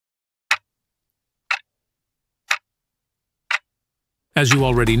As you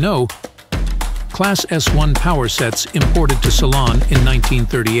already know, Class S1 power sets imported to Ceylon in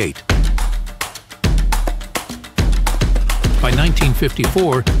 1938. By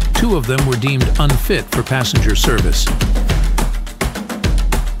 1954, 2 of them were deemed unfit for passenger service.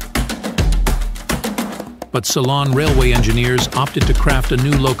 But Ceylon railway engineers opted to craft a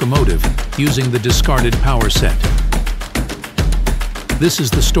new locomotive using the discarded power set. This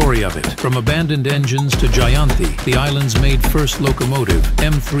is the story of it. From abandoned engines to Jayanthi, the island's made first locomotive,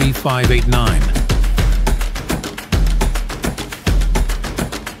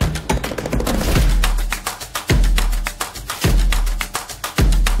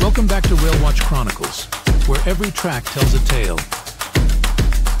 Welcome back to Railwatch Chronicles, where every track tells a tale.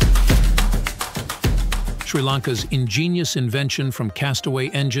 Sri Lanka's ingenious invention from castaway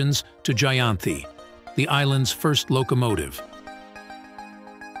engines to Jayanthi, the island's first locomotive.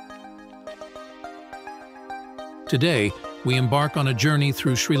 Today, we embark on a journey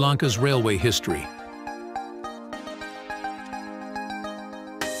through Sri Lanka's railway history.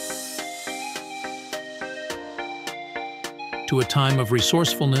 To a time of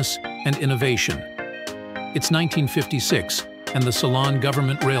resourcefulness and innovation. It's 1956, and the Ceylon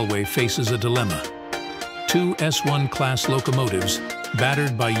Government Railway faces a dilemma. 2 S1 class locomotives,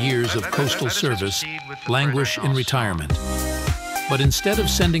 battered by years of coastal service, languish in retirement. But instead of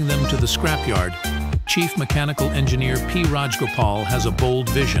sending them to the scrapyard, Chief Mechanical Engineer P. Rajgopal has a bold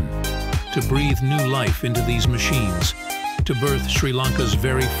vision: to breathe new life into these machines, to birth Sri Lanka's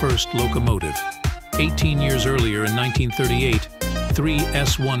very first locomotive. 18 years earlier, in 1938, 3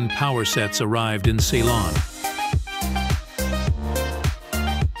 S1 power sets arrived in Ceylon.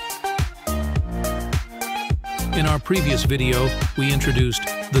 In our previous video, we introduced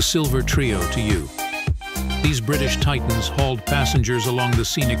the Silver Trio to you. These British titans hauled passengers along the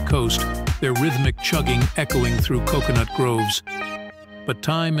scenic coast, their rhythmic chugging echoing through coconut groves. But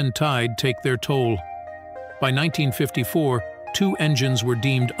time and tide take their toll. By 1954, 2 engines were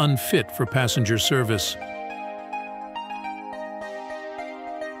deemed unfit for passenger service.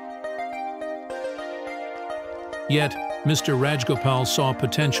 Yet, Mr. Rajgopal saw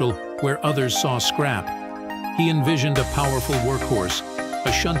potential where others saw scrap. He envisioned a powerful workhorse,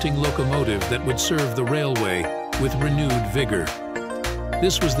 a shunting locomotive that would serve the railway with renewed vigor.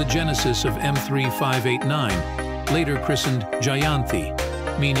 This was the genesis of M3589, later christened Jayanthi,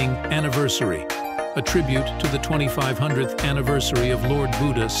 meaning anniversary, a tribute to the 2500th anniversary of Lord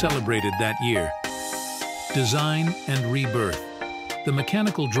Buddha celebrated that year. Design and rebirth. The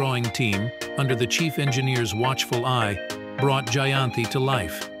mechanical drawing team, under the chief engineer's watchful eye, brought Jayanthi to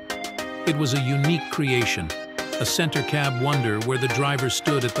life. It was a unique creation, a center cab wonder where the driver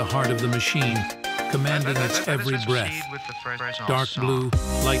stood at the heart of the machine, commanding its every breath. Dark blue,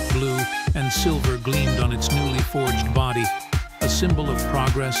 light blue, and silver gleamed on its newly forged body, a symbol of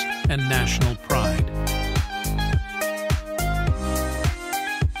progress and national pride.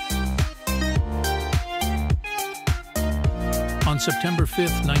 On September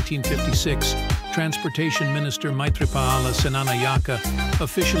 5, 1956, Transportation Minister Maithripala Senanayaka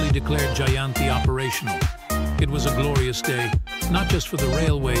officially declared Jayanthi operational. It was a glorious day, not just for the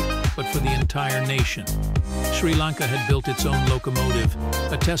railway, but for the entire nation. Sri Lanka had built its own locomotive,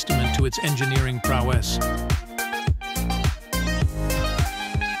 a testament to its engineering prowess.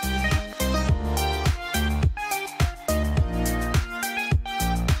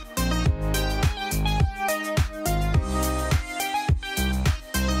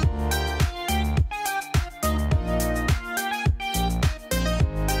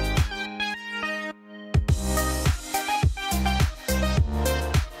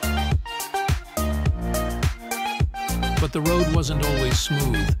 But the road wasn't always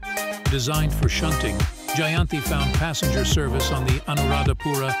smooth. Designed for shunting, Jayanthi found passenger service on the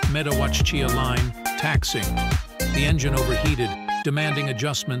Anuradhapura-Medawachchiya line taxing. The engine overheated, demanding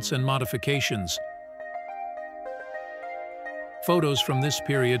adjustments and modifications. Photos from this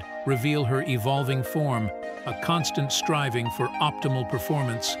period reveal her evolving form, a constant striving for optimal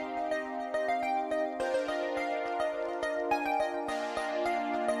performance.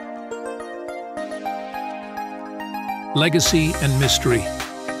 Legacy and mystery.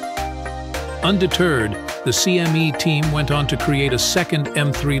 Undeterred, the CME team went on to create a second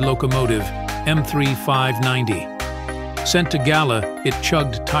M3 locomotive, M3590. Sent to Galle, it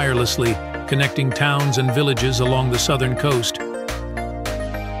chugged tirelessly, connecting towns and villages along the southern coast.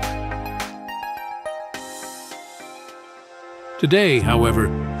 Today, however,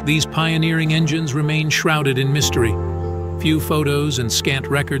 these pioneering engines remain shrouded in mystery. Few photos and scant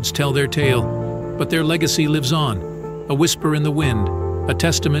records tell their tale, but their legacy lives on, a whisper in the wind, a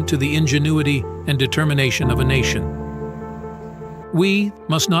testament to the ingenuity and determination of a nation. We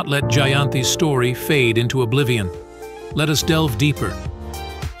must not let Jayanthi's story fade into oblivion. Let us delve deeper,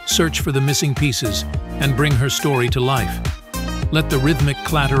 search for the missing pieces, and bring her story to life. Let the rhythmic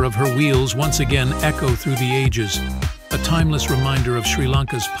clatter of her wheels once again echo through the ages, a timeless reminder of Sri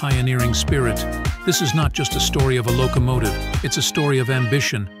Lanka's pioneering spirit. This is not just a story of a locomotive, it's a story of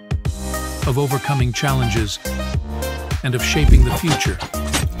ambition, of overcoming challenges, and of shaping the future.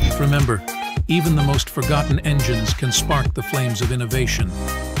 Remember, even the most forgotten engines can spark the flames of innovation.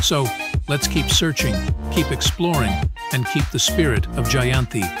 So, let's keep searching, keep exploring, and keep the spirit of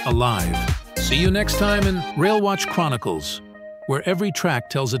Jayanthi alive. See you next time in Railwatch Chronicles, where every track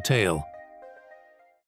tells a tale.